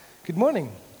Good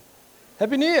morning.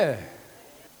 Happy New Year.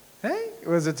 Hey?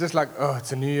 Or was it just like, oh,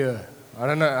 it's a new year? I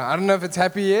don't know. I don't know if it's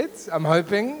happy yet. I'm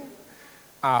hoping.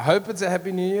 I hope it's a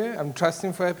happy new year. I'm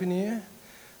trusting for a happy new year.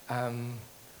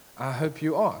 I hope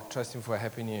you are trusting for a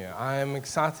happy new year. I am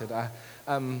excited. I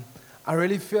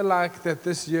really feel like that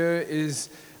this year is,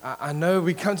 I know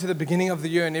we come to the beginning of the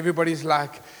year and everybody's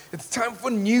like, it's time for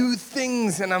new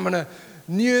things and I'm going to,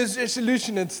 New Year's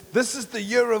resolution, this is the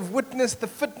year of witness the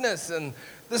fitness and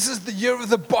this is the year of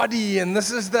the body and this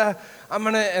is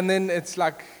and then it's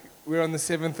like, we're on the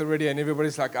 7th already and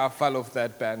everybody's like, I fell off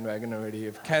that bandwagon already.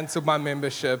 I've canceled my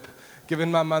membership,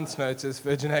 given my month's notice,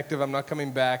 Virgin Active, I'm not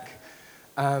coming back.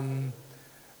 No,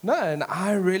 and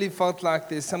I really felt like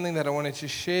there's something that I wanted to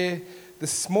share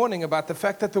this morning about the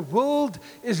fact that the world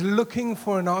is looking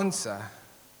for an answer.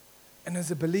 And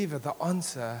as a believer, the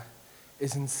answer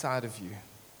is inside of you.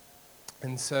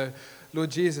 And so,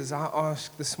 Lord Jesus, I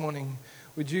ask this morning,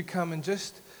 would you come and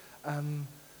just,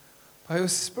 by your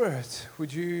Spirit,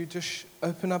 would you just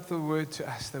open up the Word to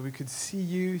us, that we could see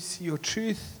you, see your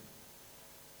truth,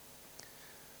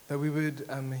 that we would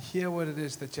hear what it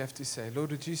is that you have to say. Lord,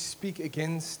 would you speak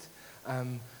against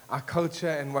our culture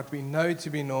and what we know to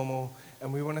be normal,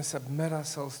 and we want to submit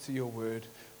ourselves to your Word,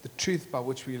 the truth by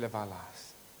which we live our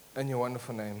lives. In your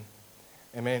wonderful name,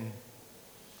 amen.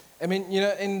 I mean, you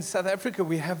know, in South Africa,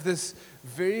 we have this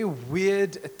very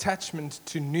weird attachment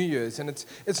to New Year's. And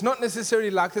it's not necessarily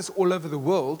like this all over the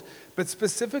world, but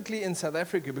specifically in South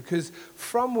Africa, because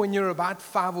from when you're about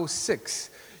 5 or 6,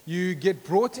 you get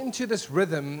brought into this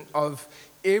rhythm of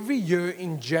every year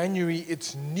in January,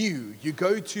 it's new. You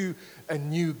go to a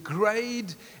new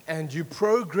grade and you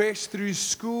progress through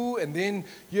school, and then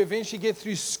you eventually get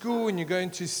through school and you're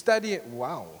going to study.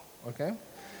 Wow, okay.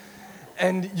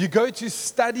 And you go to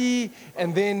study,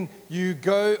 and then you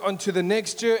go on to the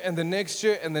next year, and the next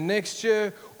year, and the next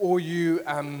year, or you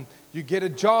get a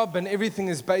job, and everything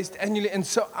is based annually. And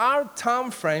so our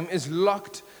time frame is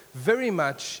locked very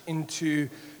much into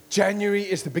January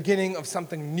is the beginning of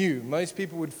something new. Most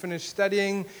people would finish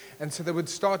studying, and so they would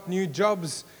start new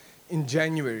jobs in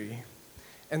January.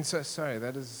 And so, sorry,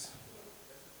 that's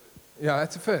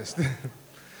a first.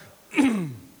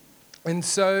 And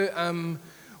so,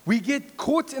 we get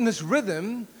caught in this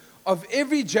rhythm of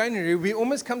every January, we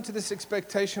almost come to this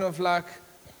expectation of like,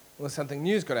 well, something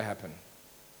new's got to happen.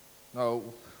 Oh,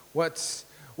 what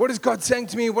is God saying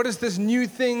to me? What is this new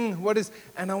thing?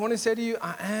 And I want to say to you,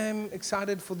 I am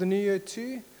excited for the new year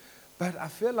too, but I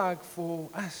feel like for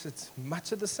us, it's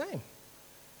much of the same.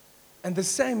 And the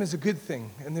same is a good thing.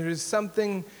 And there is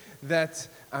something that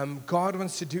God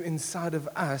wants to do inside of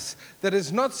us that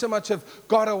is not so much of,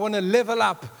 God, I want to level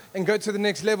up and go to the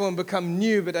next level and become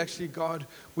new, but actually, God,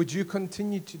 would you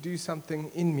continue to do something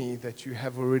in me that you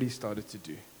have already started to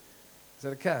do? Is that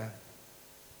okay?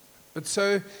 But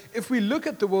so if we look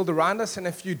at the world around us, and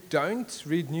if you don't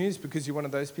read news because you're one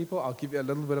of those people, I'll give you a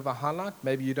little bit of a highlight.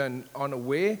 Maybe you aren't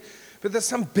aware, but there's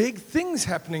some big things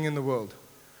happening in the world.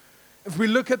 If we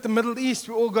look at the Middle East,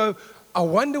 we all go, I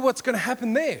wonder what's going to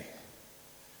happen there.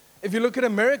 If you look at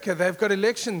America, they've got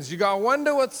elections. You go, I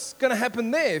wonder what's going to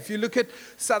happen there. If you look at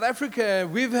South Africa,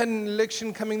 we've had an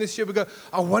election coming this year. We go,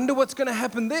 I wonder what's going to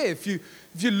happen there. If you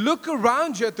look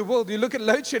around you at the world, you look at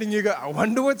load shedding, you go, I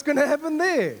wonder what's going to happen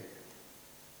there.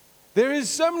 There is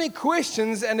so many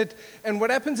questions, and what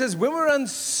happens is when we're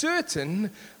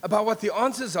uncertain about what the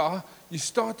answers are, you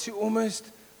start to almost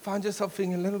find yourself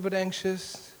feeling a little bit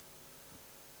anxious,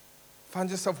 find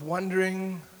yourself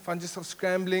wondering, find yourself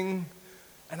scrambling.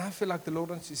 And I feel like the Lord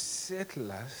wants to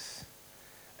settle us,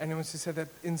 and He wants to say that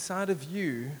inside of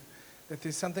you, that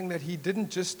there's something that He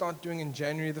didn't just start doing in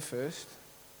January the 1st.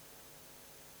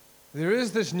 There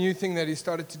is this new thing that He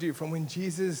started to do from when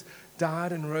Jesus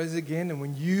died and rose again, and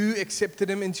when you accepted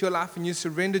Him into your life and you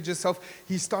surrendered yourself,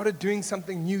 He started doing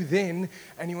something new then,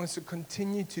 and He wants to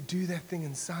continue to do that thing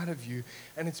inside of you.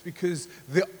 And it's because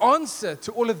the answer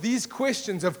to all of these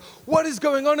questions of what is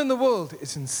going on in the world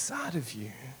is inside of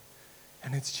you.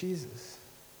 And it's Jesus.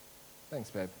 Thanks,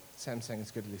 babe. Sam's saying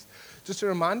it's good at least. Just a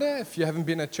reminder, if you haven't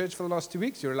been at church for the last 2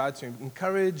 weeks, you're allowed to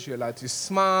encourage, you're allowed to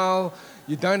smile,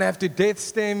 you don't have to death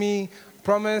stare me,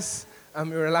 promise.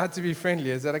 You're allowed to be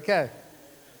friendly. Is that okay?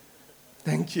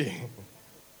 Thank you.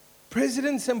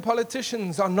 Presidents and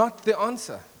politicians are not the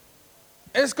answer.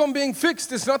 ESCOM being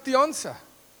fixed is not the answer.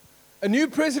 A new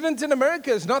president in America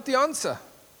is not the answer.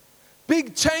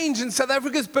 Big change in South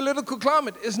Africa's political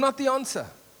climate is not the answer.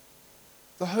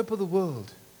 The hope of the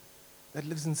world that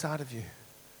lives inside of you,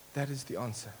 that is the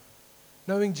answer.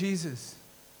 Knowing Jesus,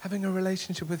 having a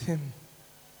relationship with Him,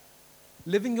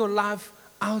 living your life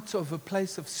out of a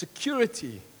place of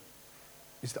security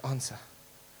is the answer.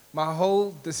 My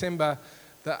whole December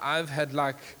that I've had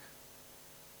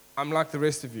I'm like the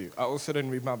rest of you. I also don't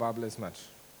read my Bible as much.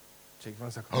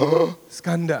 Everyone's like, oh,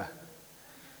 Skanda.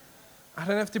 I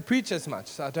don't have to preach as much,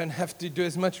 so I don't have to do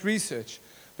as much research.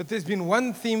 But there's been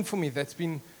one theme for me that's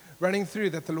been running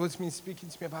through that the Lord's been speaking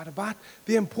to me about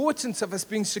the importance of us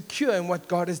being secure in what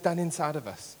God has done inside of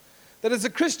us. That as a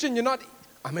Christian,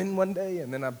 I'm in one day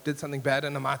and then I did something bad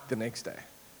and I'm out the next day.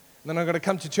 And then I've got to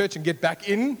come to church and get back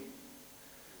in.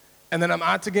 And then I'm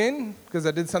out again because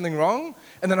I did something wrong.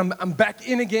 And then I'm back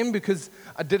in again because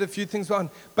I did a few things wrong.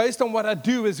 Based on what I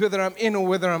do is whether I'm in or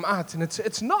whether I'm out. And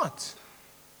it's not.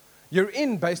 You're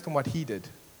in based on what He did.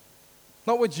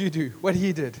 Not what you do, what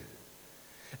He did.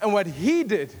 And what He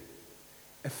did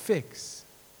affects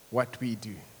what we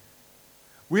do.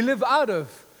 We live out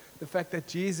of the fact that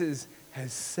Jesus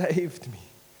has saved me.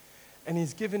 And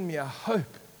He's given me a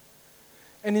hope.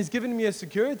 And He's given me a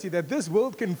security that this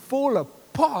world can fall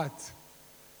apart.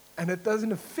 And it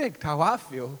doesn't affect how I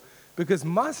feel because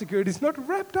my security is not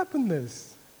wrapped up in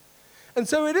this. And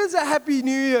so it is a happy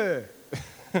new year.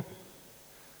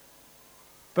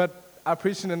 But I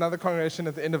preached in another congregation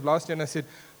at the end of last year and I said,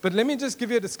 but let me just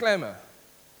give you a disclaimer.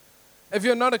 If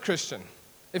you're not a Christian,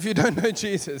 if you don't know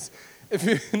Jesus, if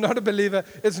you're not a believer,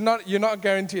 you're not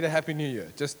guaranteed a happy new year.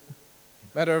 Just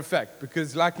matter of fact,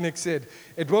 because like Nick said,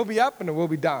 it will be up and it will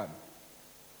be down.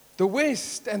 The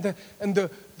West and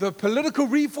the political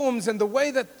reforms and the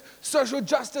way that social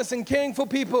justice and caring for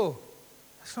people,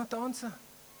 that's not the answer.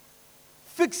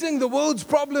 Fixing the world's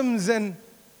problems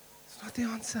it's not the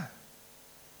answer.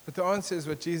 But the answer is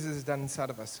what Jesus has done inside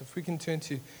of us. If we can turn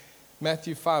to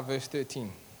Matthew 5, verse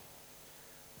 13.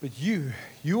 But you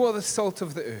are the salt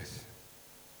of the earth.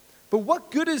 But what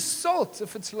good is salt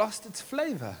if it's lost its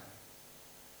flavor?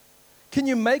 Can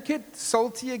you make it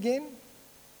salty again?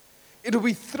 It'll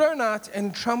be thrown out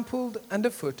and trampled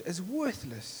underfoot as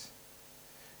worthless.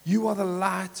 You are the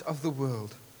light of the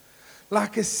world.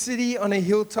 Like a city on a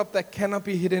hilltop that cannot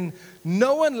be hidden,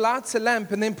 no one lights a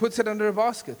lamp and then puts it under a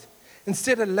basket.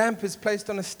 Instead, a lamp is placed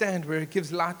on a stand where it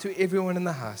gives light to everyone in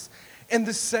the house. In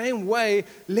the same way,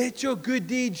 let your good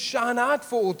deeds shine out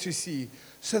for all to see,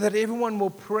 so that everyone will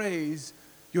praise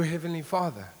your heavenly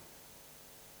Father.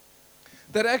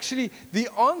 That actually the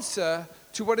answer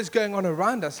to what is going on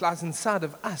around us lies inside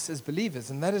of us as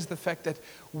believers, and that is the fact that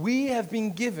we have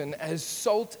been given as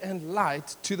salt and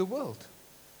light to the world.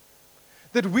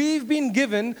 That we've been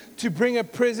given to bring a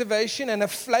preservation and a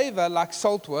flavor like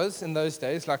salt was in those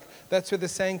days. Like that's where the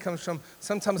saying comes from.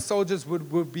 Sometimes soldiers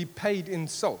would be paid in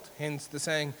salt. Hence the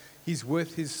saying, he's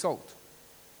worth his salt.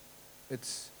 It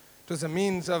was a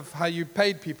means of how you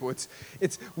paid people.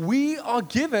 We are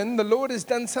given, the Lord has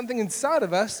done something inside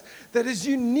of us that is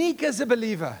unique as a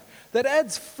believer. That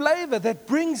adds flavor, that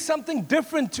brings something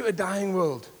different to a dying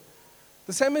world.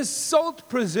 The same as salt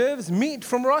preserves meat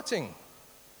from rotting.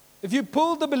 If you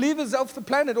pull the believers off the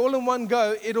planet all in one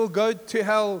go, it'll go to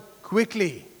hell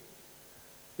quickly.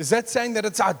 Is that saying that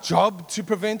it's our job to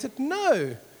prevent it?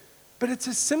 No. But it's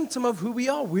a symptom of who we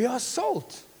are. We are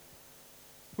salt.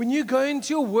 When you go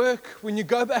into your work, when you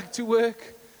go back to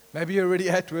work, maybe you're already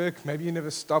at work, maybe you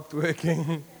never stopped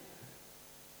working.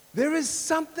 There is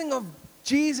something of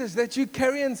Jesus that you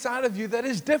carry inside of you that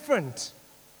is different.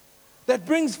 That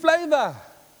brings flavor.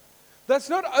 That's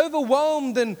not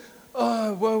overwhelmed and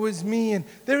oh, woe is me. And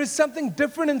there is something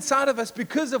different inside of us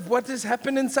because of what has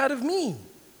happened inside of me.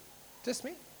 Just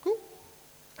me? Cool.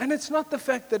 And it's not the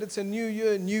fact that it's a new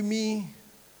year, new me.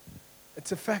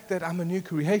 It's the fact that I'm a new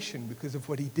creation because of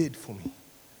what He did for me.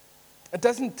 It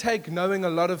doesn't take knowing a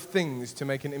lot of things to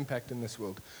make an impact in this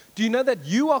world. Do you know that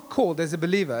you are called as a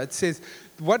believer? It says,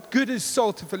 what good is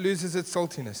salt if it loses its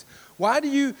saltiness? Why do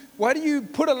you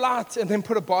put a light and then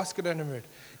put a basket under it?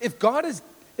 If God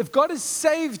has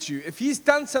saved you, if He's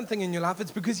done something in your life, it's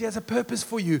because He has a purpose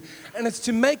for you. And it's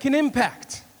to make an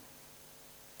impact.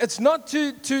 It's not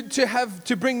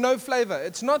to bring no flavor.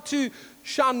 It's not to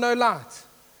shine no light.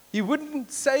 He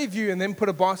wouldn't save you and then put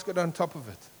a basket on top of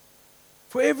it.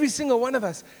 For every single one of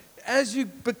us, as you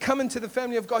come into the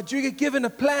family of God, you get given a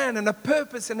plan and a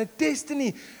purpose and a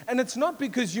destiny. And it's not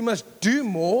because you must do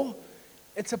more.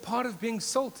 It's a part of being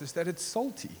salt, is that it's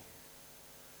salty.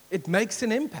 It makes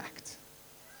an impact.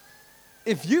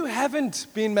 If you haven't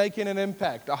been making an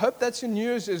impact, I hope that's your New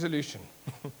Year's resolution.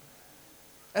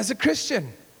 As a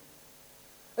Christian,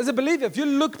 as a believer, if you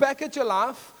look back at your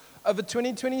life over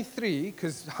 2023,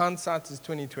 because hindsight is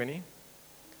 2020,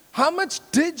 how much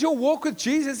did your walk with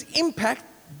Jesus impact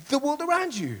the world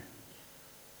around you?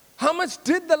 How much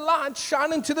did the light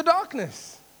shine into the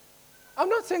darkness? I'm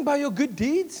not saying by your good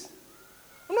deeds.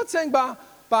 I'm not saying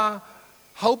by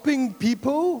helping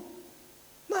people?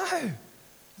 No.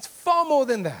 It's far more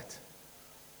than that.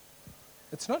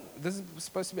 It's not, this is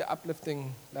supposed to be an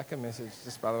uplifting, like a message,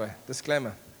 just by the way,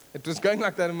 disclaimer. It was going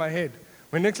like that in my head.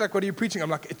 When Nick's like, what are you preaching? I'm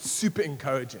like, it's super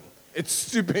encouraging. It's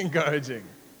super encouraging.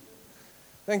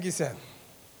 Thank you, Sam.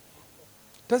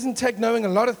 It doesn't take knowing a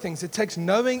lot of things. It takes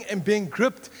knowing and being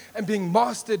gripped and being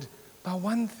mastered by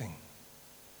one thing.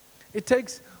 It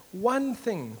takes one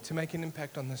thing to make an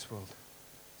impact on this world.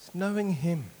 It's knowing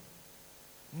Him.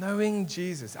 Knowing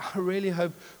Jesus. I really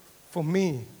hope for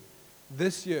me,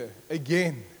 this year,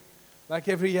 again, like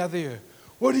every other year,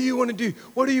 what do you want to do?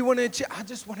 What do you want to achieve? I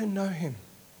just want to know Him.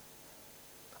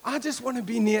 I just want to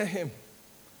be near Him.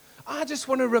 I just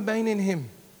want to remain in Him.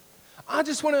 I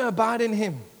just want to abide in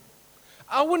Him.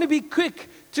 I want to be quick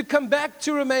to come back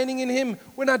to remaining in Him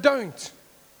when I don't.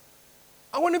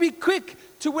 I want to be quick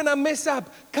to when I mess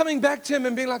up, coming back to Him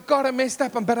and being like, God, I messed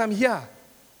up, but I'm here.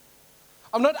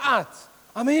 I'm not out.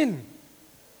 I'm in.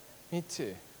 Me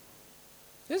too.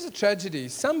 There's a tragedy.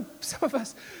 Some of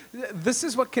us, this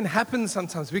is what can happen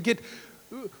sometimes. We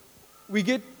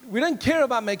don't care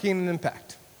about making an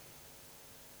impact.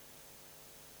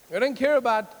 We don't care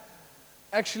about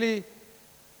actually,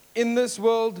 in this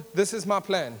world, this is my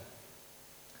plan.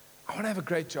 I want to have a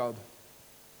great job.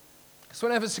 I just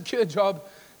want to have a secure job.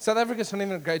 South Africa's not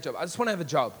even a great job. I just want to have a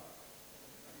job.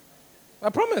 I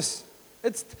promise.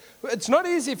 It's not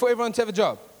easy for everyone to have a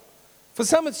job. For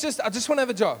some, it's just, I just want to have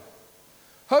a job.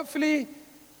 Hopefully,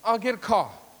 I'll get a car.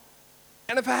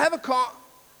 And if I have a car,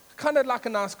 kind of like a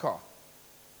nice car.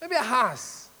 Maybe a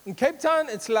house. In Cape Town,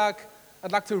 it's like,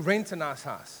 I'd like to rent a nice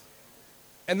house.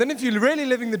 And then if you're really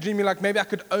living the dream, you're like, maybe I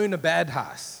could own a bad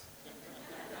house.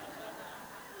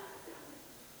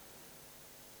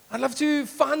 I'd love to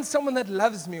find someone that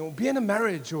loves me, or be in a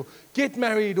marriage, or get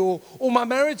married, or my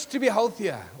marriage to be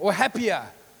healthier, or happier.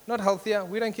 Not healthier.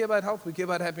 We don't care about health. We care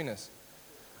about happiness.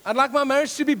 I'd like my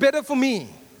marriage to be better for me.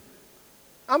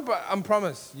 I'm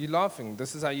promise. You're laughing.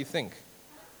 This is how you think.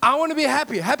 I want to be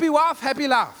happy. Happy wife, happy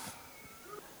life.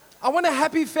 I want a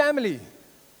happy family.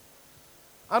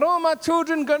 I don't want my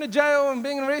children going to jail and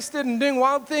being arrested and doing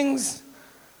wild things.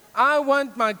 I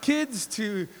want my kids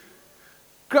to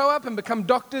grow up and become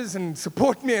doctors and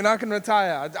support me and I can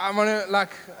retire.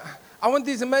 I want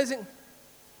these amazing...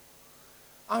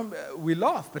 we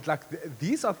laugh, but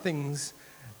these are things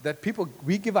that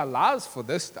we give our lives for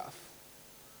this stuff.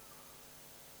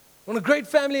 I want a great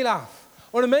family life.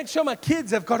 I want to make sure my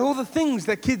kids have got all the things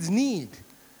that kids need.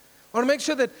 I want to make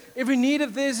sure that every need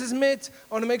of theirs is met.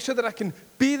 I want to make sure that I can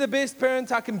be the best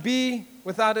parent I can be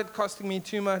without it costing me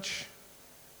too much.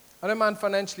 I don't mind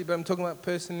financially, but I'm talking about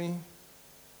personally.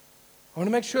 I want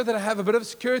to make sure that I have a bit of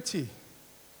security.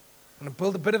 I want to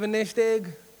build a bit of a nest egg,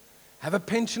 have a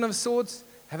pension of sorts,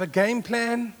 have a game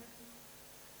plan,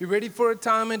 be ready for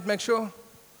retirement, make sure.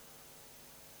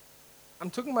 I'm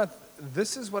talking about,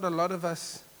 this is what a lot of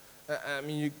us,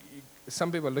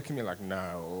 some people look at me like,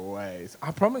 no way.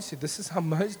 I promise you, this is how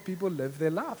most people live their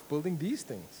life, building these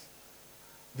things.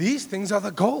 These things are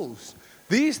the goals.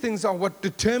 These things are what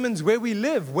determines where we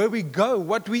live, where we go,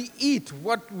 what we eat,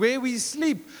 where we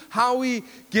sleep, how we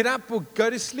get up or go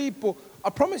to sleep. I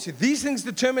promise you, these things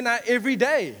determine our every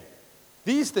day.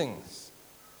 These things.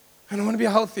 And I want to be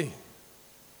healthy.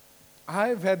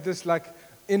 I've had this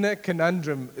inner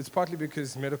conundrum. It's partly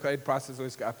because medical aid prices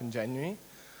always go up in January.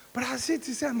 But I said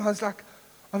to Sam, I was like,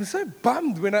 I'm so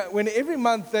bummed when every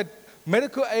month that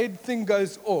medical aid thing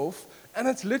goes off, and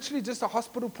it's literally just a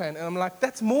hospital plan. And I'm like,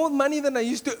 that's more money than I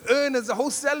used to earn as a whole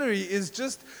salary is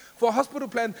just for a hospital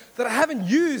plan that I haven't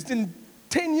used in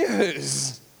 10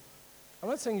 years. I'm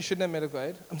not saying you shouldn't have medical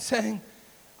aid. I'm saying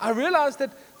I realized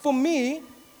that for me,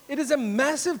 it is a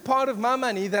massive part of my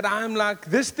money that I'm like,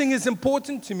 this thing is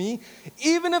important to me.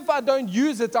 Even if I don't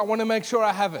use it, I want to make sure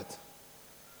I have it.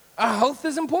 Our health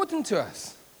is important to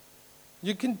us.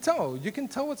 You can tell. You can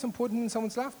tell what's important in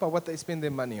someone's life by what they spend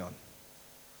their money on.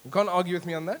 You can't argue with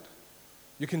me on that.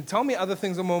 You can tell me other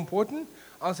things are more important.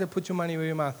 I'll say, put your money where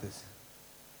your mouth is.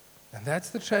 And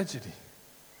that's the tragedy,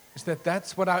 is that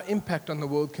that's what our impact on the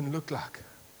world can look like.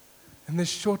 And this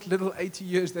short little 80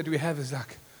 years that we have is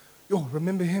like,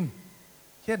 remember him?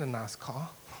 He had a nice car.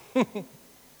 He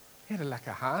had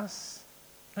a house.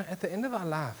 No, at the end of our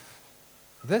life,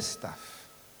 this stuff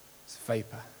is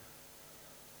vapor.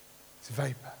 It's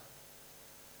vapor.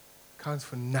 Counts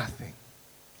for nothing.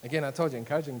 Again, I told you,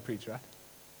 encouraging to preach, right?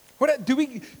 What do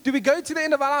we go to the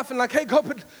end of our life and hey, God,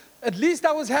 but at least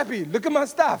I was happy. Look at my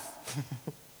stuff.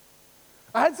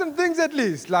 I had some things at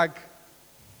least. Let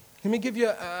me give you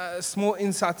a small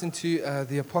insight into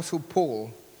the Apostle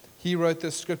Paul. He wrote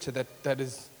this scripture that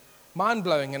is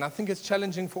mind-blowing, and I think it's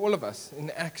challenging for all of us. In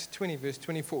Acts 20, verse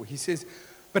 24, he says,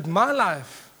 but my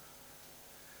life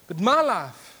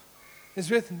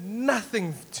is worth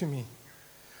nothing to me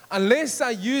unless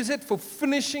I use it for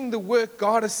finishing the work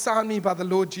God assigned me by the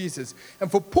Lord Jesus, and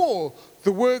for Paul,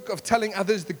 the work of telling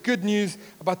others the good news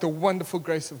about the wonderful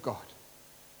grace of God.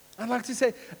 I'd like to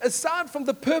say, aside from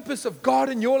the purpose of God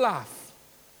in your life,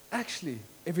 actually,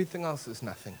 everything else is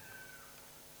nothing.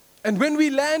 And when we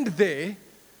land there,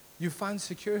 you find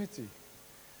security.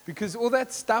 Because all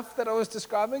that stuff that I was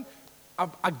describing,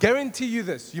 I guarantee you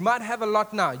this, you might have a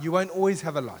lot now, you won't always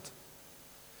have a lot.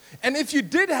 And if you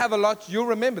did have a lot, you'll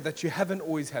remember that you haven't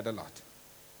always had a lot.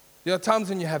 There are times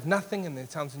when you have nothing, and there are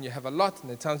times when you have a lot, and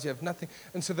there are times you have nothing.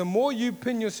 And so the more you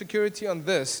pin your security on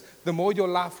this, the more your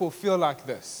life will feel like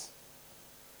this.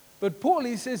 But Paul,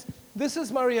 he says, this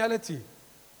is my reality.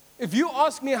 If you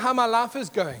ask me how my life is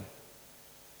going,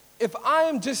 if I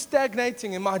am just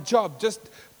stagnating in my job, just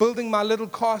building my little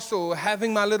castle,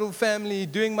 having my little family,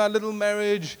 doing my little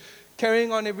marriage,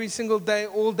 carrying on every single day,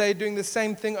 all day, doing the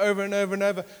same thing over and over and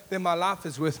over, then my life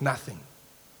is worth nothing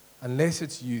unless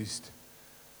it's used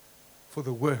for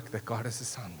the work that God has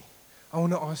assigned me. I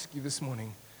want to ask you this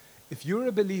morning, if you're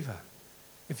a believer,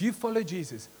 if you follow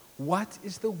Jesus, what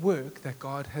is the work that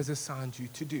God has assigned you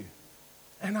to do?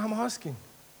 And I'm asking,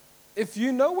 if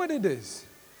you know what it is,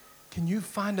 can you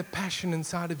find a passion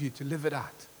inside of you to live it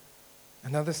out?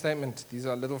 Another statement, these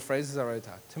are little phrases I wrote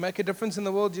out. To make a difference in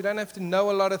the world, you don't have to know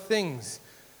a lot of things,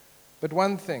 but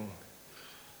one thing,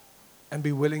 and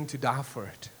be willing to die for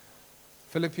it.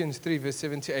 Philippians 3, verse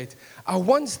 7 to 8. I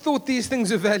once thought these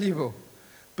things were valuable,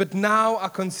 but now I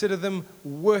consider them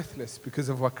worthless because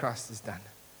of what Christ has done.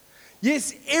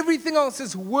 Yes, everything else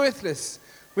is worthless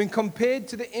when compared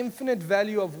to the infinite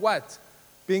value of what?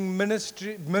 Being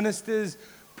ministers,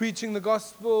 preaching the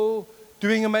gospel,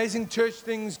 doing amazing church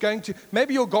things,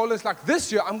 maybe your goal is like,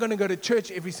 this year I'm going to go to church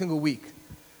every single week.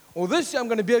 Or this year I'm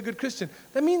going to be a good Christian.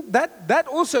 I mean, that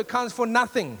also counts for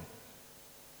nothing.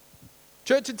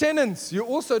 Church attendance, you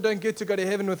also don't get to go to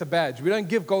heaven with a badge. We don't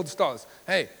give gold stars.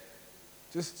 Hey,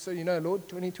 just so you know, Lord,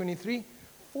 2023,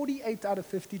 48 out of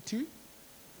 52.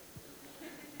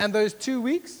 And those 2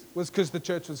 weeks was because the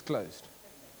church was closed.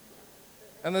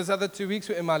 And those other 2 weeks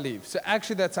were in my leave. So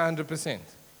actually that's 100%.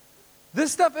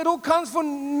 This stuff, it all counts for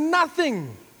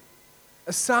nothing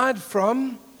aside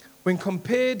from when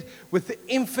compared with the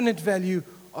infinite value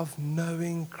of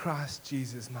knowing Christ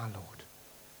Jesus, my Lord.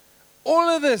 All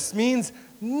of this means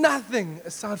nothing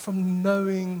aside from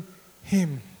knowing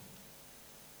Him.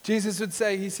 Jesus would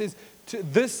say, He says,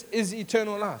 this is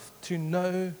eternal life, to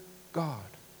know God.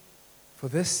 For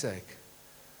this sake,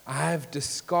 I have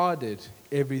discarded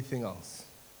everything else,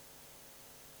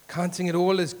 counting it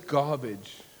all as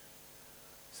garbage,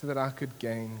 so that I could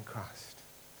gain Christ.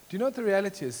 Do you know what the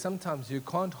reality is? Sometimes you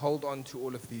can't hold on to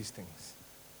all of these things.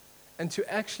 And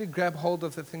to actually grab hold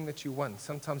of the thing that you want,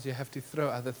 sometimes you have to throw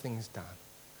other things down.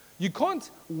 You can't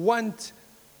want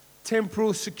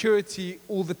temporal security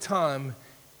all the time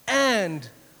and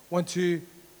want to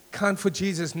count for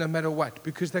Jesus no matter what,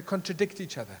 because they contradict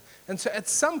each other. And so at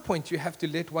some point you have to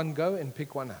let one go and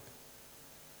pick one up.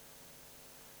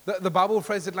 The Bible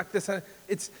phrases it like this.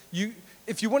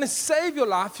 If you want to save your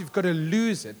life, you've got to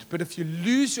lose it. But if you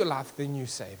lose your life, then you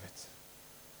save it.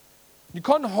 You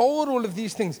can't hold all of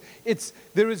these things.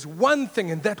 There is one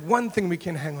thing, and that one thing we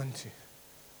can hang on to.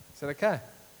 Is that okay?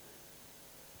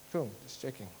 Cool, just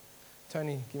checking.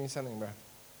 Tony, give me something, bro.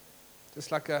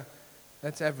 Just like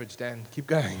that's average, Dan. Keep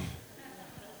going.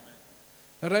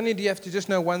 Not only do you have to just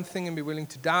know one thing and be willing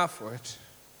to die for it,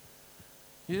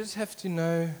 you just have to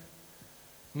know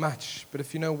much. But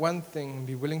if you know one thing,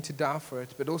 be willing to die for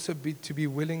it, but also to be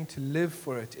willing to live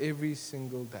for it every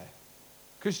single day.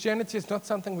 Christianity is not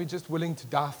something we're just willing to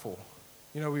die for.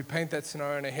 You know, we paint that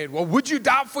scenario in our head. Well, would you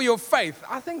die for your faith?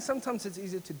 I think sometimes it's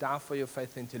easier to die for your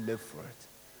faith than to live for it.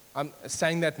 I'm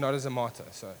saying that not as a martyr,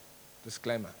 so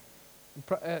disclaimer.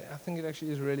 I think it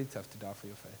actually is really tough to die for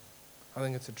your faith. I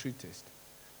think it's a true test.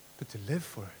 But to live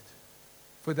for it,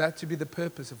 for that to be the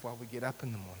purpose of why we get up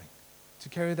in the morning, to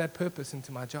carry that purpose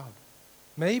into my job.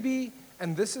 Maybe,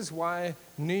 and this is why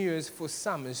New Year's for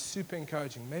some is super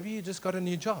encouraging. Maybe you just got a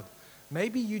new job.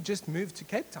 Maybe you just moved to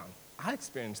Cape Town. I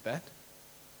experienced that.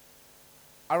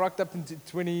 I rocked up into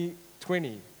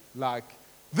 2020 like,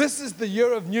 this is the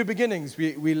year of new beginnings.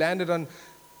 We landed on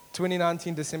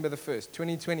 2019, December the 1st.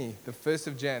 2020, the 1st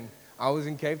of Jan. I was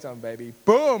in Cape Town, baby.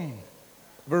 Boom!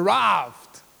 I've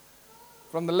arrived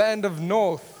from the land of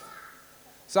North.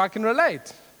 So I can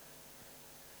relate.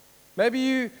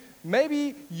 Maybe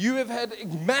maybe you have had a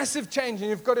massive change and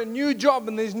you've got a new job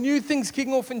and there's new things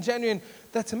kicking off in January, and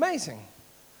that's amazing.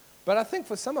 But I think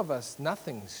for some of us,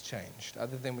 nothing's changed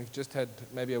other than we've just had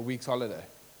maybe a week's holiday.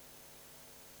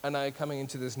 And now coming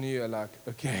into this new year like,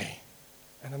 okay.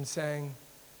 And I'm saying,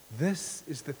 this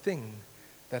is the thing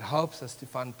that helps us to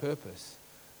find purpose.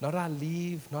 Not our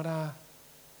leave, not our...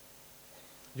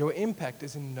 Your impact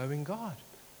is in knowing God.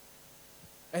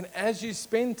 And as you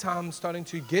spend time starting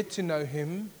to get to know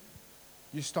Him,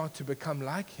 you start to become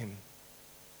like Him.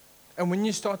 And when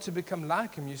you start to become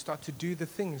like Him, you start to do the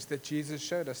things that Jesus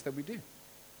showed us that we do.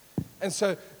 And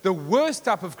so the worst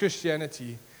type of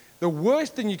Christianity, the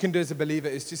worst thing you can do as a believer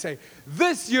is to say,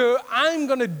 this year I'm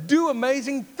going to do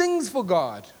amazing things for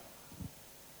God.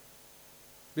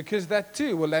 Because that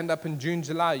too will end up in June,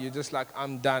 July. You're just like,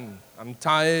 I'm done. I'm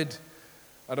tired.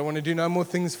 I don't want to do no more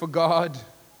things for God.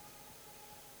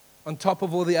 On top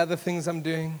of all the other things I'm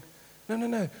doing.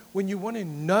 No. When you want to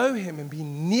know Him and be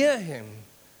near Him,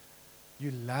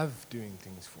 you love doing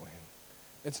things for Him.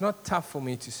 It's not tough for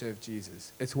me to serve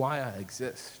Jesus. It's why I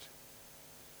exist.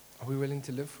 Are we willing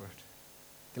to live for it?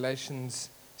 Galatians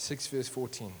 6 verse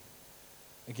 14.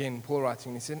 Again, Paul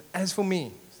writing, he said, as for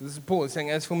me, so this is Paul saying,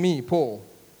 as for me, Paul,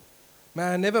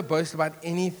 may I never boast about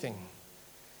anything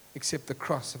except the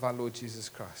cross of our Lord Jesus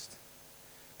Christ.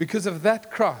 Because of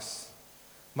that cross,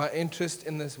 my interest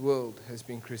in this world has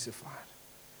been crucified,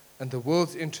 and the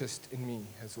world's interest in me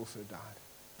has also died.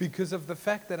 Because of the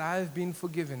fact that I have been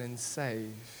forgiven and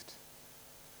saved,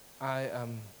 I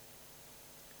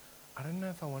don't know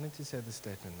if I wanted to say the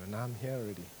statement, but now I'm here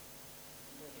already.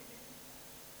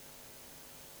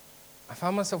 I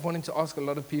found myself wanting to ask a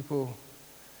lot of people,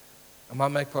 I might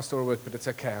make pastoral work, but it's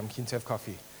okay, I'm keen to have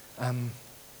coffee.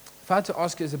 If I had to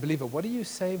ask you as a believer, what are you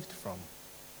saved from?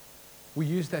 We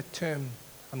use that term,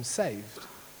 I'm saved.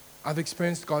 I've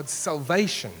experienced God's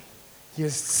salvation. He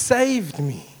has saved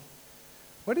me.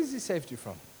 What has He saved you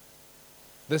from?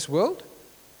 This world?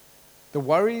 The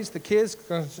worries, the cares,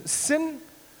 sin,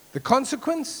 the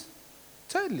consequence?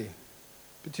 Totally.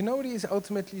 But you know what He has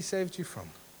ultimately saved you from?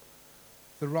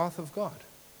 The wrath of God.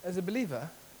 As a believer,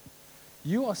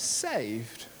 you are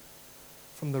saved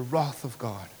from the wrath of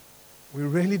God. We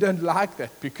really don't like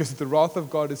that because the wrath of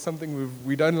God is something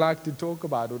we don't like to talk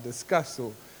about or discuss.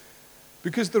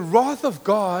 Because the wrath of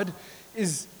God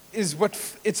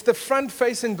it's the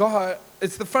front-facing God,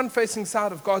 it's the front-facing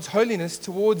side of God's holiness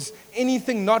towards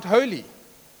anything not holy,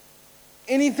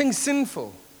 anything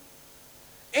sinful,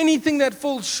 anything that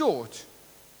falls short.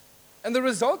 And the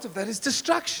result of that is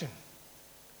destruction.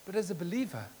 But as a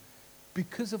believer,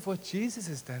 because of what Jesus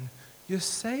has done, you're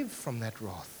saved from that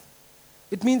wrath.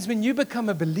 It means when you become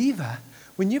a believer,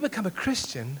 when you become a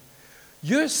Christian,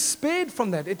 you're spared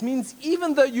from that. It means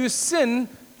even though you sin,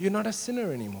 you're not a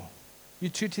sinner anymore. You're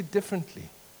treated differently.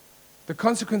 The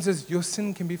consequence is your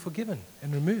sin can be forgiven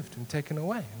and removed and taken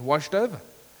away and washed over.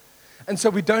 And so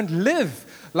we don't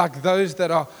live like those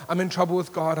that are, I'm in trouble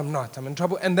with God, I'm not, I'm in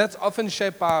trouble. And that's often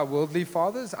shaped by our worldly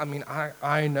fathers. I mean,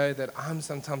 I know that I'm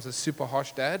sometimes a super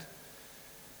harsh dad.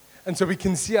 And so we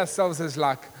can see ourselves as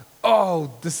like,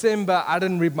 oh, December, I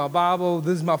didn't read my Bible.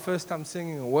 This is my first time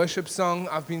singing a worship song.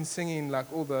 I've been singing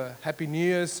like all the Happy New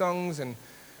Year songs and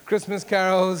Christmas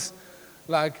carols.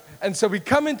 And so we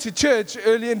come into church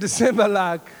early in December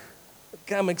like,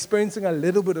 okay, I'm experiencing a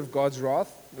little bit of God's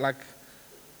wrath.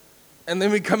 And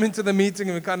then we come into the meeting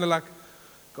and we're kind of like,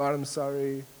 God, I'm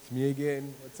sorry. It's me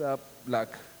again. What's up?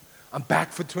 I'm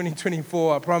back for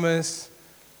 2024, I promise.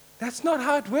 That's not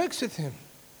how it works with Him.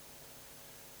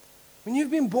 When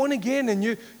you've been born again and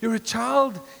you're a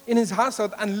child in His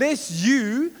household, unless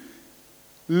you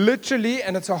literally,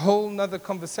 and it's a whole nother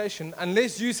conversation,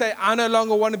 unless you say, I no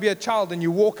longer want to be a child, and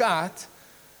you walk out,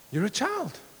 you're a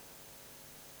child.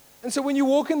 And so when you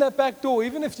walk in that back door,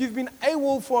 even if you've been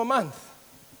AWOL for a month,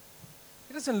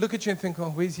 He doesn't look at you and think, oh,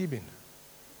 where's he been?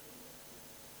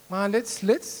 Man,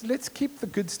 let's keep the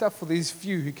good stuff for these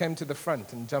few who came to the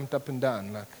front and jumped up and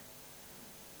down.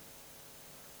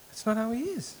 That's not how He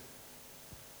is.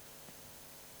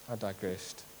 I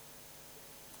digressed.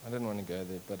 I didn't want to go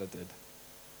there, but I did.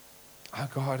 Our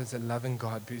God is a loving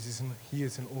God because He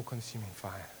is an all-consuming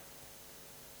fire.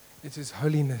 It is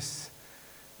holiness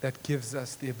that gives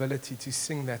us the ability to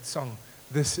sing that song.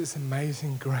 This is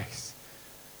amazing grace.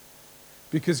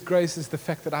 Because grace is the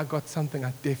fact that I got something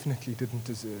I definitely didn't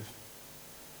deserve.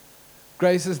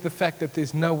 Grace is the fact that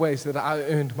there's no ways that I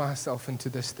earned myself into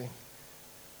this thing.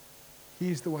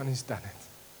 He's the one who's done it.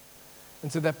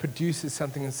 And so that produces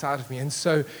something inside of me. And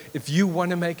so if you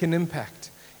want to make an impact,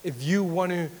 if you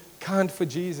want to count for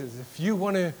Jesus,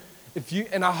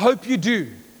 and I hope you do.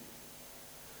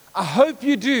 I hope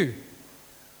you do.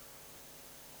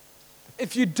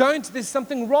 If you don't, there's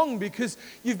something wrong because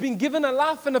you've been given a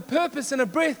life and a purpose and a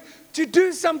breath to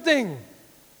do something.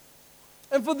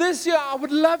 And for this year, I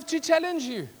would love to challenge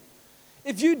you.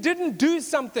 If you didn't do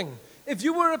something, if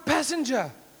you were a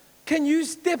passenger, can you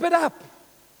step it up?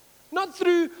 Not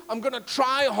through, I'm going to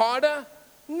try harder.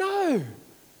 No.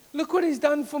 Look what He's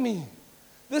done for me.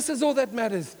 This is all that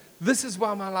matters. This is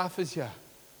why my life is here.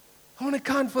 I want to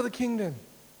count for the kingdom.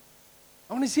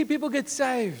 I want to see people get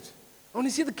saved. I want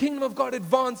to see the kingdom of God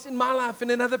advance in my life and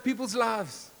in other people's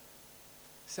lives.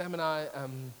 Sam and I,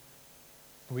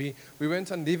 we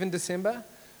went on leave in December.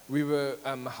 We were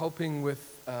helping with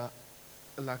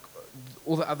like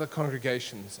all the other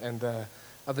congregations and the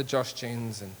other Josh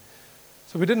Jens, and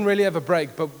so we didn't really have a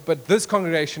break. But this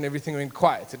congregation, everything went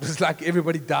quiet. It was like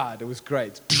everybody died. It was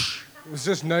great. It was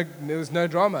just there was no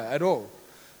drama at all.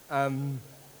 And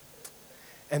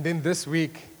then this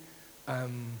week,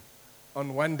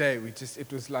 on one day,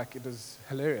 it was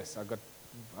hilarious.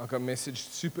 I got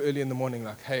messaged super early in the morning,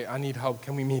 like, hey, I need help.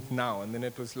 Can we meet now? And then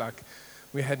it was like,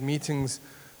 we had meetings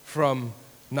from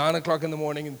 9 o'clock in the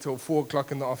morning until 4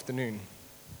 o'clock in the afternoon.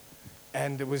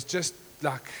 And it was just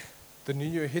like the new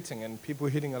year hitting, and people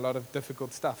hitting a lot of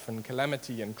difficult stuff and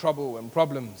calamity and trouble and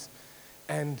problems.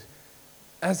 And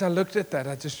as I looked at that,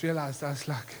 I just realized, I was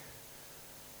like,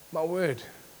 my word.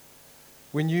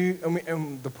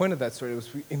 And the point of that story was,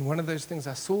 in one of those things,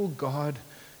 I saw God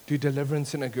do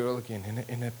deliverance in a girl again,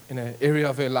 in an area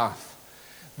of her life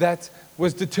that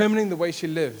was determining the way she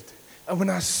lived. And when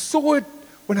I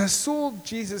saw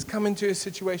Jesus come into her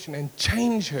situation and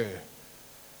change her,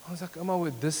 I was like, oh my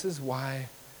word, this is why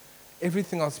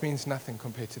everything else means nothing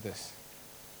compared to this.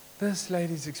 This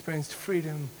lady's experienced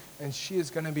freedom, and she is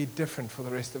going to be different for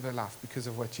the rest of her life because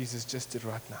of what Jesus just did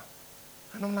right now.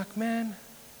 And I'm like, man,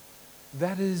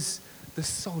 that is the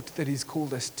salt that He's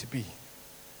called us to be.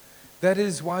 That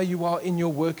is why you are in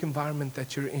your work environment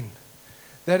that you're in.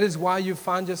 That is why you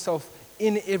find yourself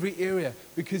in every area,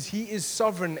 because He is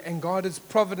sovereign and God's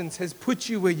providence has put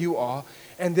you where you are,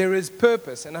 and there is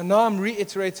purpose. And I know I'm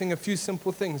reiterating a few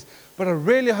simple things, but I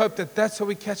really hope that that's what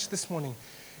we catch this morning.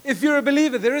 If you're a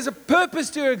believer, there is a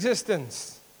purpose to your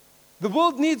existence. The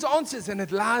world needs answers, and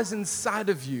it lies inside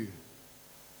of you.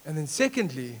 And then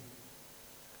secondly,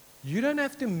 you don't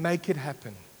have to make it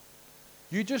happen.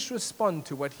 You just respond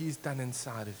to what He's done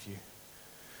inside of you.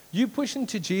 You push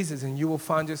into Jesus and you will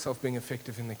find yourself being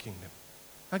effective in the kingdom.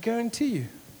 I guarantee you.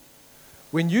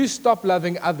 When you stop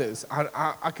loving others,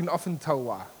 I can often tell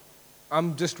why.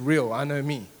 I'm just real. I know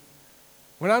me.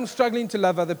 When I'm struggling to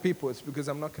love other people, it's because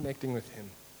I'm not connecting with Him.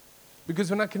 Because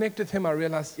when I connect with Him, I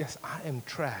realize, yes, I am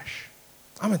trash.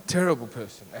 I'm a terrible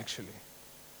person, actually.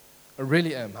 I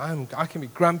really am. I can be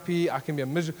grumpy. I can be a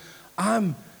miserable.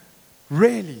 I'm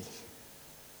really.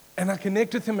 And I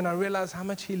connect with Him and I realize how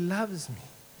much He loves me.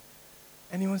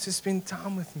 And He wants to spend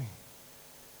time with me.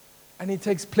 And He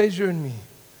takes pleasure in me.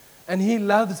 And He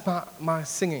loves my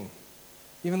singing.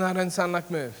 Even though I don't sound like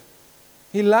Merv.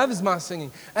 He loves my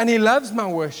singing. And He loves my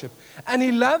worship. And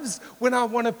He loves when I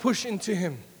want to push into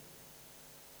Him.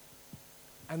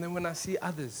 And then when I see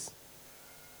others,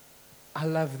 I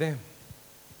love them.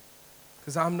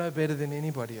 Because I'm no better than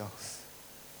anybody else.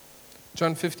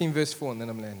 John 15 verse 4, and then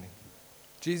I'm landing.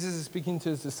 Jesus is speaking to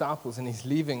His disciples and He's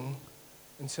leaving.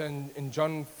 And so in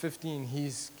John 15,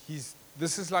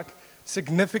 this is like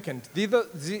significant. You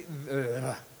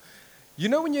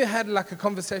know when you had like a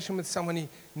conversation with somebody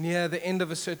near the end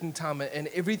of a certain time and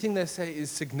everything they say is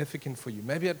significant for you.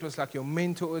 Maybe it was like your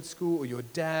mentor at school or your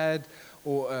dad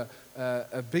or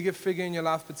a bigger figure in your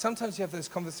life. But sometimes you have those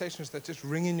conversations that just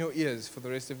ring in your ears for the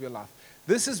rest of your life.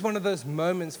 This is one of those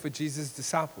moments for Jesus'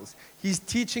 disciples. He's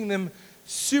teaching them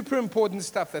super important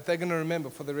stuff that they're going to remember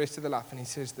for the rest of their life. And He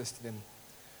says this to them.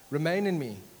 Remain in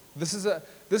me. This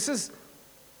is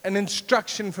an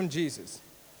instruction from Jesus.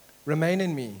 Remain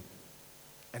in me,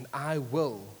 and I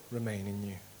will remain in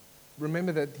you.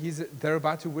 Remember that they're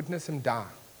about to witness Him die.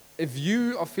 If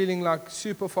you are feeling like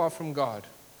super far from God,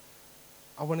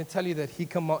 I want to tell you that He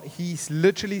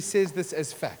literally says this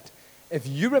as fact. If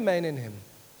you remain in Him,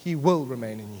 He will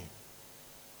remain in you.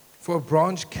 For a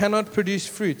branch cannot produce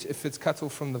fruit if it's cut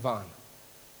off from the vine.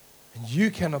 And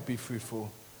you cannot be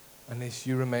fruitful unless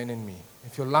you remain in me.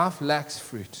 If your life lacks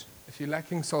fruit, if you're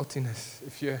lacking saltiness,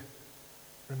 if you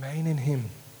remain in Him.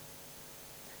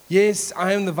 Yes,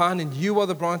 I am the vine and you are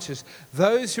the branches.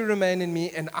 Those who remain in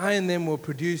me and I in them will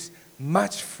produce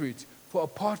much fruit. For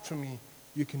apart from me,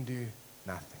 you can do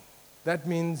nothing. That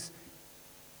means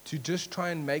to just try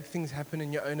and make things happen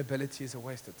in your own ability is a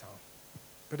waste of time.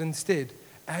 But instead,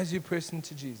 as you press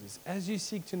into Jesus, as you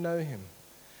seek to know Him,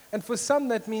 And for some,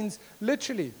 that means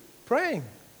literally praying,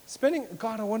 spending,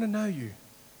 God, I want to know you.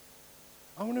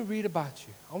 I want to read about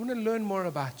you. I want to learn more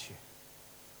about you.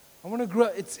 I want to grow.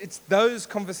 It's those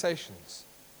conversations.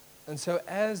 And so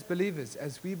as believers,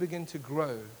 as we begin to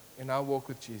grow in our walk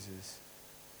with Jesus,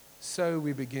 so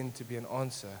we begin to be an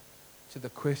answer to the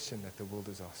question that the world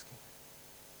is asking.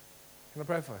 Can I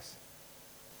pray for us?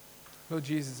 Lord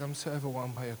Jesus, I'm so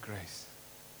overwhelmed by your grace.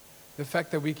 The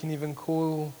fact that we can even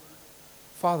call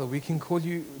Father, we can call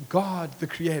you God, the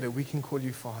Creator, we can call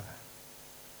you Father.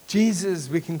 Jesus,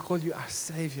 we can call you our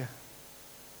Savior.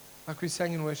 Like we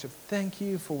sang in worship, thank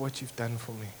you for what you've done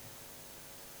for me.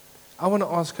 I want to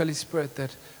ask Holy Spirit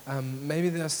that maybe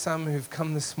there are some who've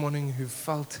come this morning who've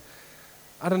felt,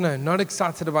 I don't know, not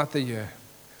excited about the year,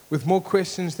 with more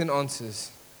questions than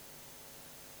answers.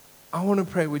 I want to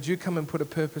pray, would you come and put a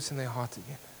purpose in their heart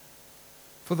again?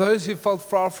 For those who felt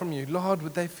far from you, Lord,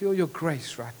 would they feel your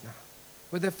grace right now?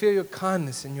 Would they feel your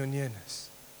kindness and your nearness?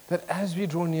 That as we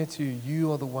draw near to you,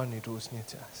 you are the one who draws near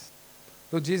to us.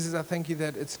 Lord Jesus, I thank you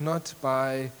that it's not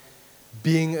by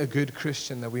being a good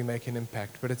Christian that we make an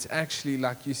impact, but it's actually,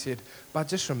 like you said, by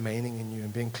just remaining in you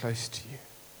and being close to you.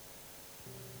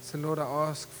 So Lord, I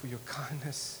ask for your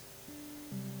kindness.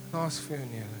 I ask for your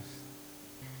nearness.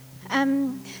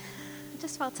 I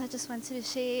just wanted to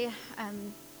share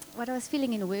what I was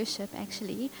feeling in worship,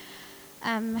 actually.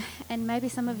 And maybe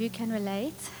some of you can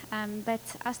relate. But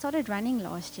I started running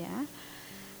last year.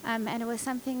 And it was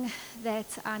something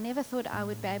that I never thought I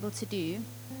would be able to do.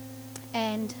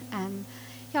 And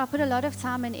I put a lot of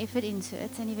time and effort into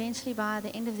it. And eventually, by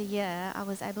the end of the year, I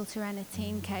was able to run a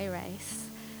 10K race,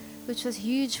 which was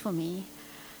huge for me.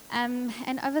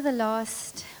 And over the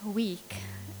last week,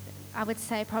 I would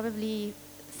say probably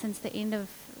since the end of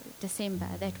December,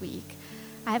 that week,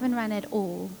 I haven't run at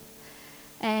all.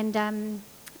 And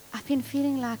I've been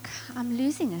feeling like I'm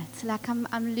losing it, like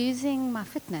I'm losing my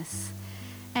fitness,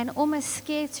 and almost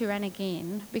scared to run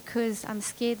again because I'm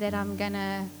scared that I'm going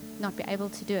to not be able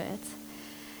to do it.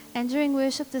 And during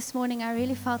worship this morning, I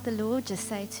really felt the Lord just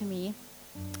say to me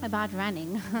about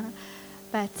running,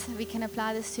 but we can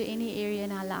apply this to any area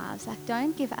in our lives, like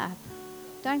don't give up,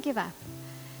 don't give up.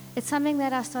 It's something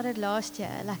that I started last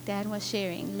year, like Dan was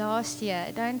sharing. Last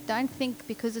year, don't think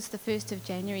because it's the 1st of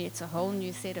January, it's a whole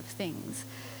new set of things.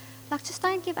 Like, just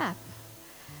don't give up.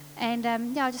 And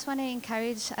I just want to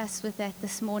encourage us with that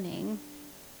this morning.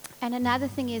 And another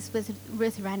thing is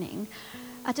with running.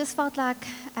 I just felt like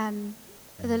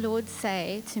the Lord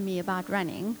say to me about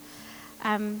running,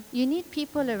 you need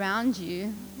people around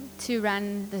you to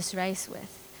run this race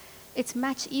with. It's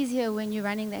much easier when you're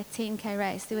running that 10K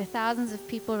race. There were thousands of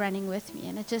people running with me,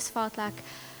 and it just felt like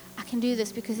I can do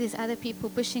this because there's other people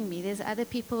pushing me. There's other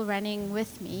people running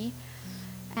with me.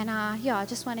 And I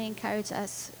just want to encourage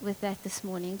us with that this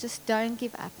morning. Just don't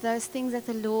give up. Those things that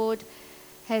the Lord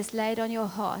has laid on your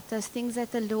heart, those things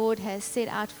that the Lord has set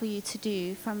out for you to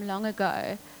do from long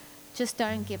ago, just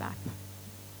don't give up.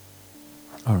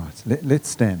 All right, let's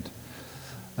stand.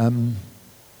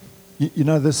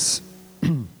 This...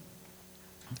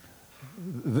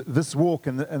 This walk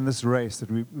and this race that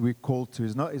we're called to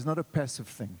is not a passive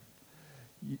thing.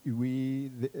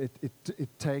 It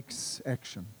takes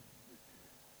action.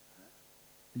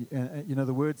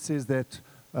 The word says that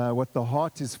what the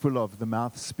heart is full of, the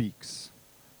mouth speaks.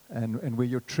 And where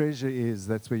your treasure is,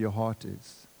 that's where your heart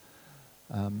is.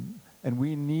 And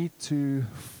we need to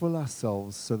fill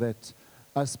ourselves so that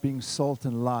us being salt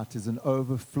and light is an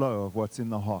overflow of what's in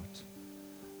the heart.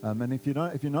 And if you're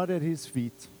not at his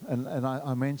feet, and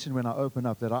I mentioned when I opened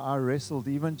up that I wrestled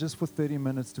even just for 30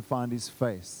 minutes to find his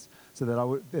face, so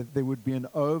that there would be an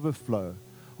overflow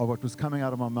of what was coming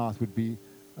out of my mouth would be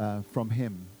from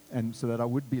him, and so that I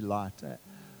would be light.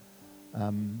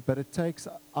 But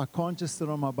I can't just sit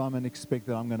on my bum and expect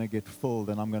that I'm going to get filled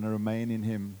and I'm going to remain in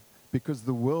him, because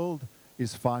the world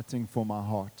is fighting for my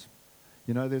heart.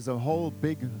 There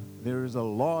is a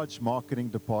large marketing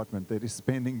department that is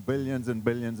spending billions and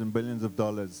billions and billions of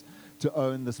dollars to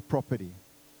own this property.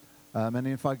 And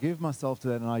if I give myself to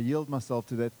that and I yield myself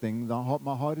to that thing,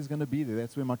 my heart is going to be there.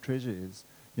 That's where my treasure is.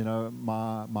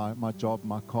 My job,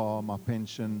 my car, my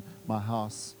pension, my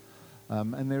house.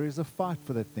 And there is a fight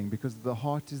for that thing because the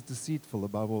heart is deceitful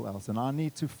above all else. And I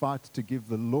need to fight to give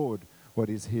the Lord what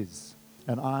is his.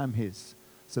 And I am his,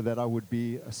 so that I would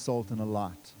be a salt and a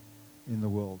light in the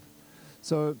world.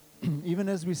 So even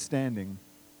as we're standing,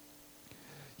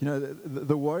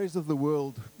 the worries of the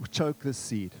world choke this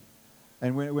seed.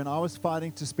 And when I was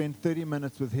fighting to spend 30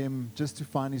 minutes with him just to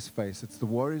find his face, it's the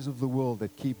worries of the world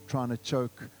that keep trying to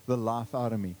choke the life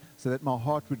out of me. so that my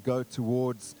heart would go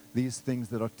towards these things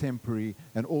that are temporary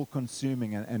and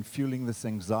all-consuming and fueling this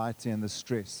anxiety and this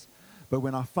stress. But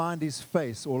when I find His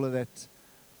face, all of that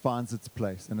finds its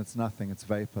place, and it's nothing. It's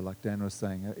vapor, like Dan was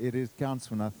saying. It counts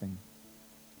for nothing.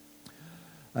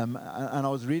 And I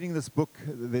was reading this book.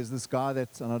 There's this guy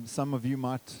that, and some of you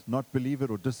might not believe it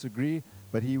or disagree,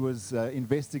 but he was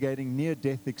investigating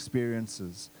near-death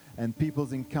experiences and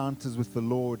people's encounters with the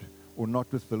Lord or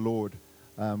not with the Lord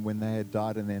when they had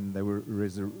died and then they were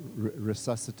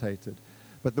resuscitated.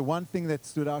 But the one thing that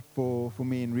stood out for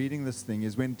me in reading this thing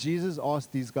is when Jesus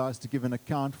asked these guys to give an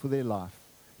account for their life.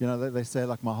 You know, they say,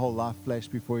 like, my whole life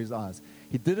flashed before His eyes.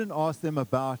 He didn't ask them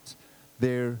about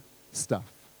their stuff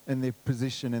and their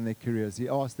position and their careers. He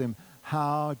asked them,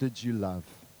 how did you love?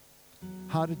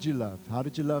 How did you love? How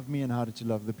did you love me, and how did you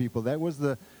love the people? That was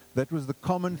the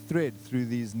common thread through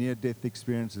these near-death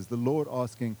experiences. The Lord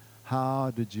asking,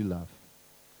 how did you love?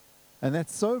 And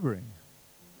that's sobering.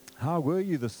 How were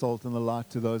you the salt and the light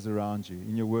to those around you,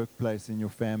 in your workplace, in your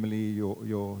family,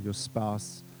 your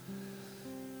spouse?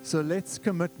 So let's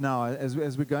commit now as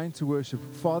we're going to worship.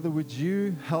 Father, would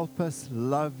you help us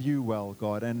love you well,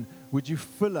 God? And would you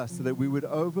fill us so that we would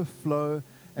overflow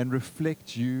and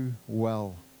reflect you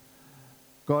well?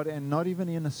 God, and not even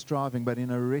in a striving, but in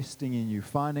a resting in you,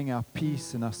 finding our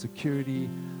peace and our security.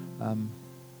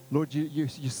 Lord, you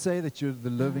say that you're the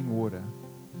living water.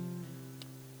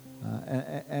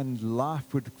 And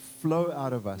life would flow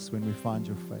out of us when we find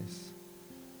your face.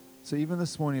 So even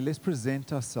this morning, let's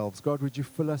present ourselves. God, would you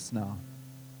fill us now?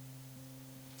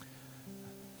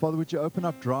 Father, would you open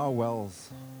up dry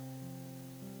wells?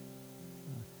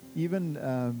 Even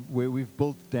where we've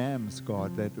built dams,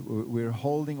 God, that we're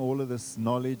holding all of this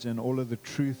knowledge and all of the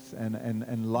truth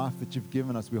and life that you've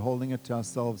given us, we're holding it to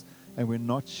ourselves and we're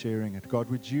not sharing it. God,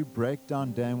 would you break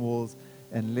down dam walls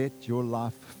and let your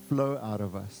life flow out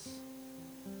of us?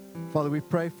 Father, we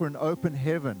pray for an open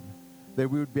heaven, that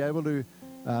we would be able to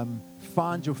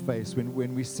find your face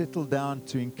when we settle down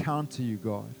to encounter you,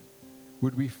 God.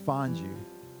 Would we find you?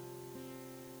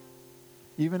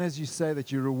 Even as you say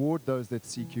that you reward those that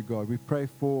seek you, God, we pray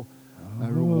for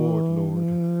a reward, Lord.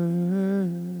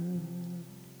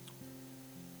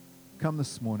 Come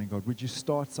this morning, God. Would you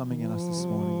start something in us this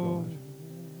morning, God?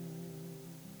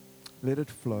 Let it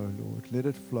flow, Lord. Let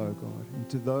it flow, God,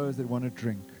 into those that want to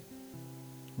drink.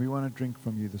 We want to drink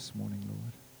from you this morning,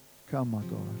 Lord. Come, my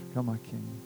God. Come, my King.